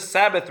remains a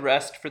Sabbath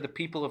rest for the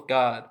people of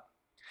God.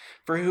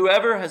 For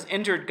whoever has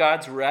entered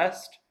God's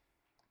rest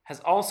has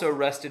also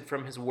rested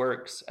from his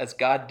works, as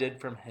God did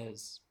from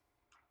his.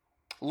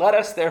 Let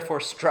us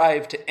therefore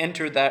strive to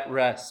enter that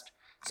rest,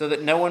 so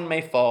that no one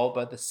may fall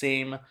by the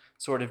same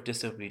sort of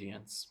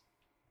disobedience.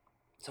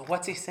 So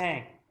what's he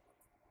saying?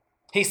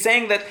 He's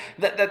saying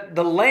that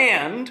the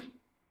land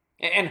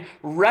and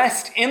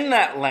rest in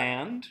that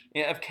land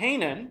of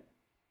Canaan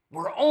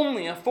were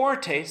only a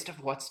foretaste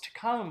of what's to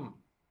come.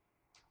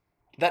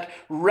 That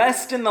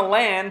rest in the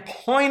land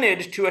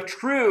pointed to a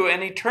true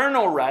and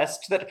eternal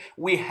rest that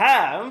we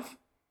have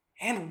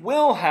and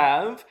will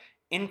have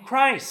in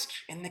Christ,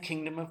 in the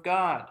kingdom of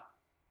God.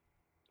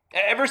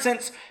 Ever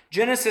since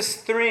Genesis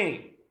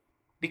 3,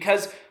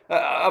 because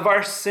of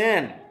our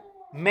sin,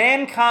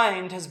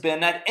 mankind has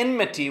been at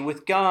enmity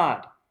with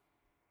God.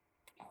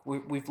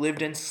 We've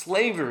lived in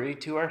slavery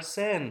to our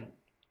sin.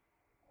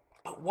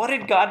 But what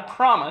did God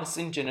promise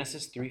in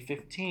Genesis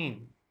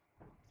 3:15?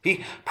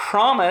 He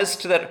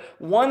promised that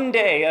one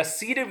day a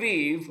seed of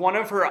Eve, one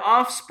of her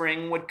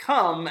offspring, would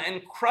come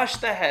and crush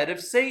the head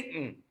of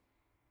Satan.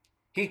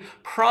 He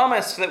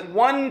promised that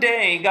one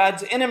day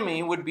God's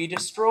enemy would be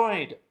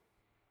destroyed,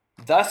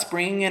 thus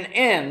bringing an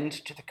end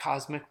to the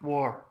cosmic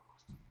war.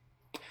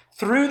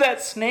 Through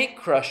that snake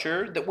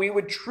crusher, that we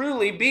would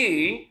truly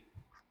be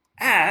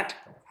at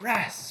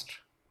rest.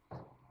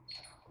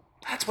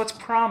 That's what's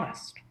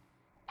promised.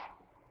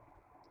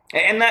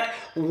 And that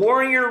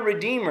warrior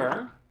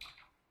redeemer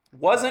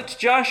wasn't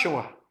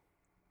Joshua.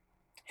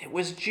 It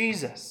was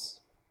Jesus.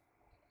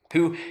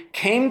 who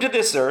came to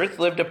this earth,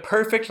 lived a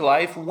perfect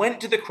life,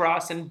 went to the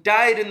cross, and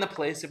died in the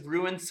place of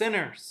ruined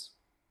sinners,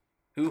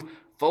 who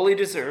fully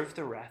deserved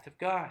the wrath of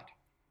God.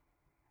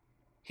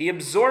 He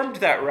absorbed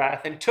that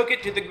wrath and took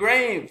it to the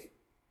grave.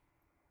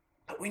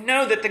 But we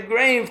know that the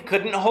grave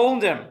couldn't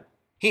hold him.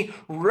 He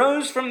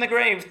rose from the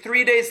grave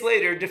 3 days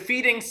later,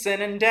 defeating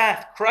sin and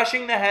death,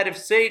 crushing the head of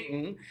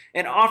Satan,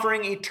 and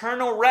offering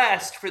eternal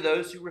rest for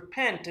those who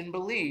repent and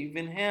believe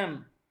in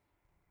him.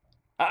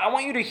 I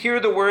want you to hear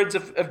the words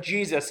of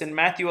Jesus in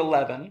Matthew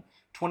 11,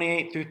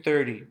 28 through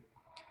 30.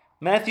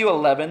 Matthew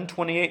 11,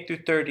 28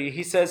 through 30,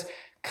 he says,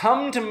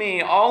 "Come to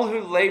me, all who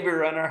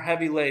labor and are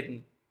heavy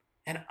laden,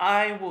 and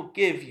I will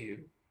give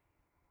you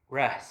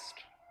rest.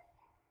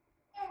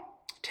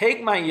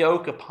 Take my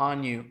yoke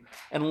upon you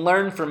and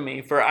learn from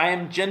me, for I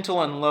am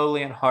gentle and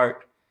lowly in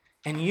heart,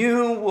 and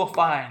you will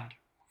find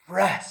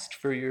rest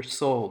for your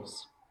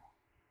souls.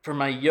 For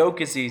my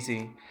yoke is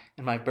easy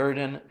and my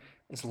burden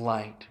is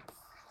light."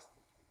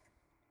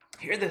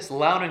 Hear this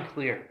loud and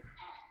clear.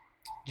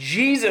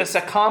 Jesus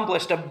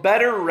accomplished a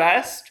better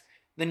rest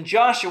than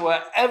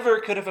Joshua ever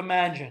could have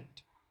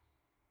imagined.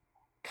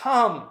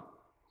 Come,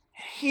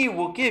 he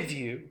will give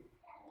you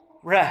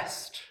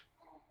rest.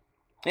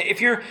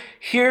 If you're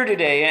here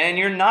today and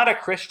you're not a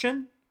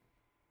Christian,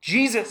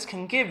 Jesus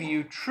can give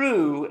you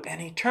true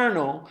and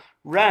eternal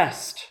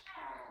rest.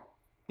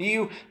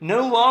 You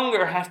no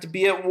longer have to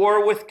be at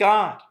war with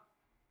God.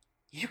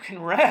 You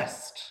can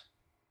rest.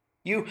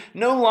 You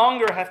no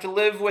longer have to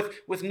live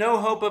with no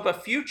hope of a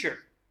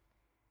future.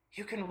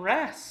 You can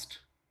rest.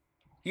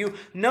 You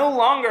no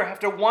longer have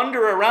to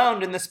wander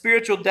around in the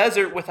spiritual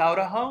desert without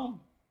a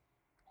home.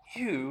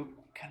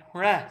 You can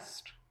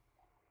rest.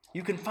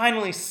 You can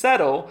finally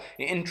settle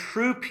in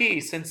true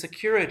peace and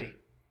security.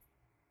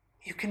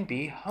 You can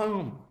be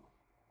home.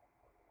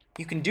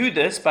 You can do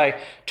this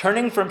by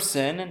turning from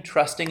sin and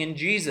trusting in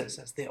Jesus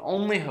as the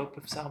only hope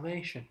of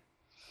salvation.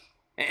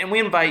 And we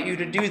invite you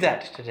to do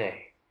that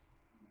today.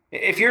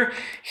 If you're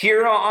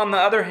here on the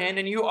other hand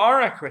and you are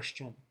a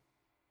Christian,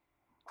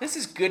 this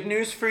is good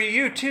news for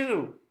you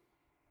too.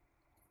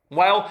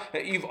 While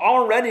you've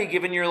already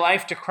given your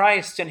life to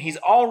Christ and he's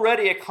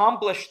already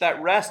accomplished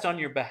that rest on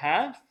your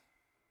behalf,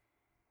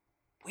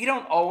 we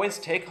don't always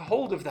take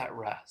hold of that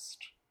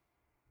rest.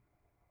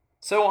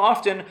 So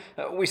often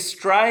we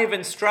strive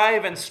and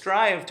strive and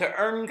strive to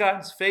earn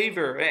God's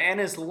favor and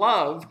his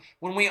love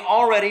when we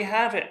already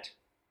have it.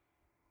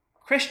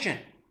 Christian,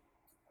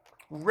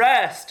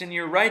 rest in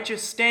your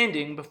righteous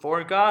standing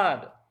before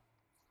God.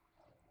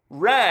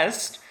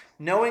 Rest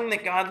knowing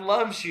that God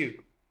loves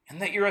you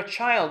and that you're a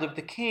child of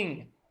the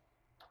King.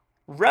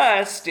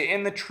 Rest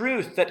in the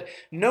truth that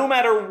no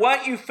matter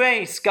what you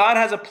face, God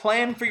has a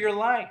plan for your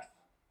life,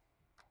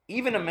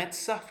 even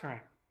amidst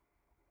suffering.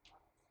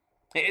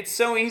 It's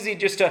so easy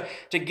just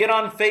to get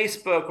on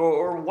Facebook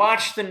or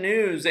watch the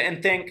news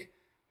and think,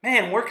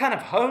 man, we're kind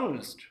of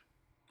hosed.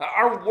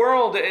 Our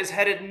world is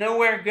headed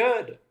nowhere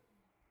good.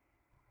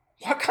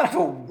 What kind of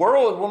a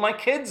world will my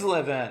kids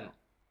live in?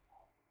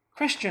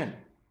 Christian,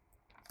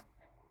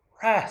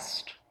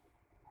 rest.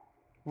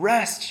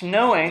 Rest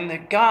knowing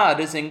that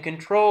God is in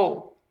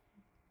control.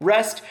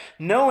 Rest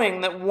knowing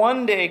that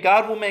one day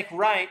God will make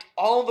right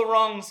all the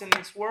wrongs in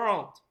this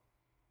world.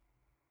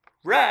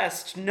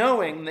 Rest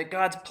knowing that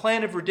God's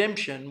plan of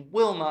redemption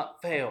will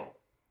not fail.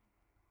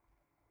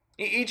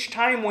 Each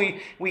time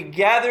we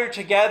gather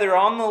together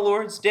on the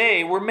Lord's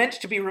day, we're meant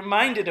to be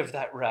reminded of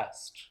that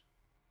rest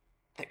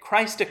that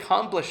Christ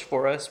accomplished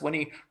for us when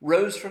he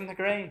rose from the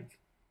grave.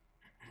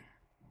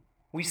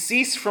 We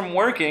cease from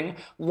working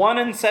 1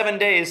 and 7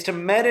 days to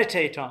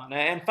meditate on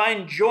and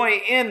find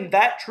joy in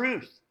that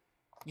truth,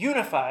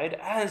 unified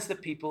as the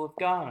people of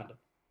God.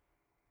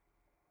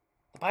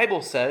 The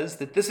Bible says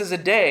that this is a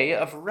day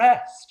of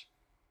rest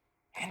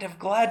and of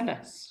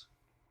gladness.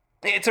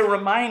 It's a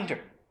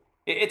reminder.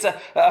 It's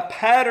a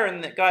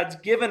pattern that God's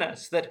given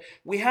us that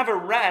we have a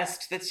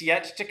rest that's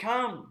yet to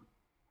come.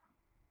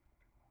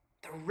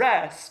 The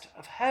rest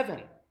of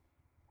heaven.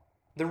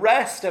 The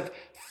rest of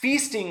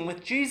feasting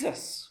with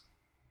Jesus.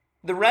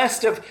 The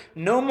rest of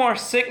no more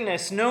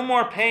sickness, no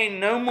more pain,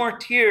 no more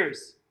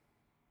tears.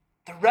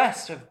 The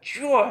rest of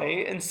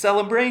joy and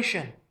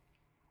celebration.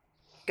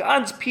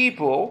 God's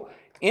people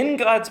in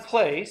God's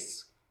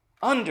place,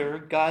 under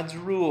God's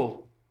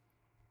rule.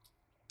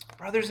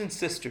 Brothers and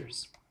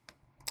sisters,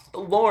 the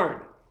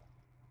Lord,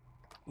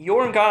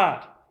 your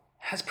God,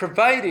 has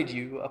provided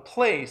you a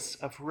place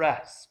of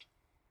rest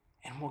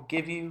and will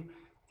give you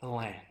the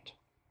land.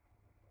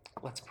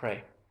 Let's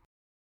pray.